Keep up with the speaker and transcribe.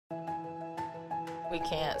We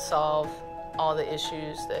can't solve all the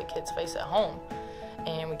issues that kids face at home,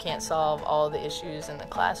 and we can't solve all the issues in the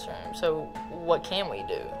classroom. So what can we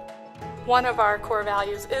do? One of our core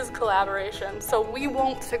values is collaboration, so we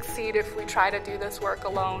won't succeed if we try to do this work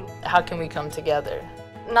alone. How can we come together?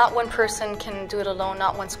 Not one person can do it alone,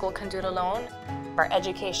 not one school can do it alone. Our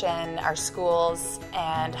education, our schools,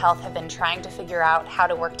 and health have been trying to figure out how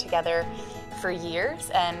to work together for years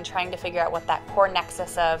and trying to figure out what that core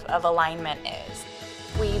nexus of alignment is.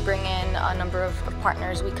 We bring in a number of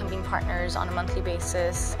partners, we convene partners on a monthly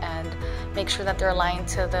basis and make sure that they're aligned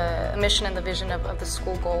to the mission and the vision of the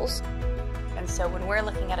school goals. And so when we're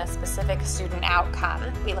looking at a specific student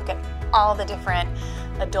outcome, we look at all the different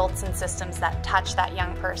adults and systems that touch that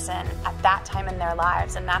young person at that time in their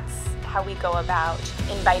lives, and that's how we go about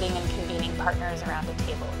inviting and convening partners around a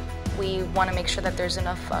table. We want to make sure that there's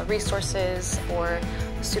enough resources for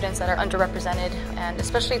students that are underrepresented, and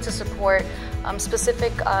especially to support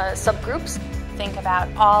specific subgroups. Think about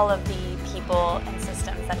all of the people and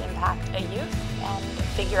systems that impact a youth and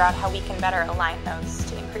figure out how we can better align those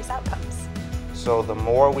to increase outcomes. So the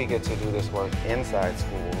more we get to do this work inside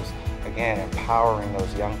schools, again, empowering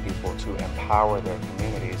those young people to empower their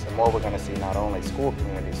communities, the more we're going to see not only school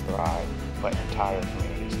communities thrive, but entire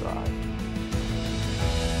communities thrive.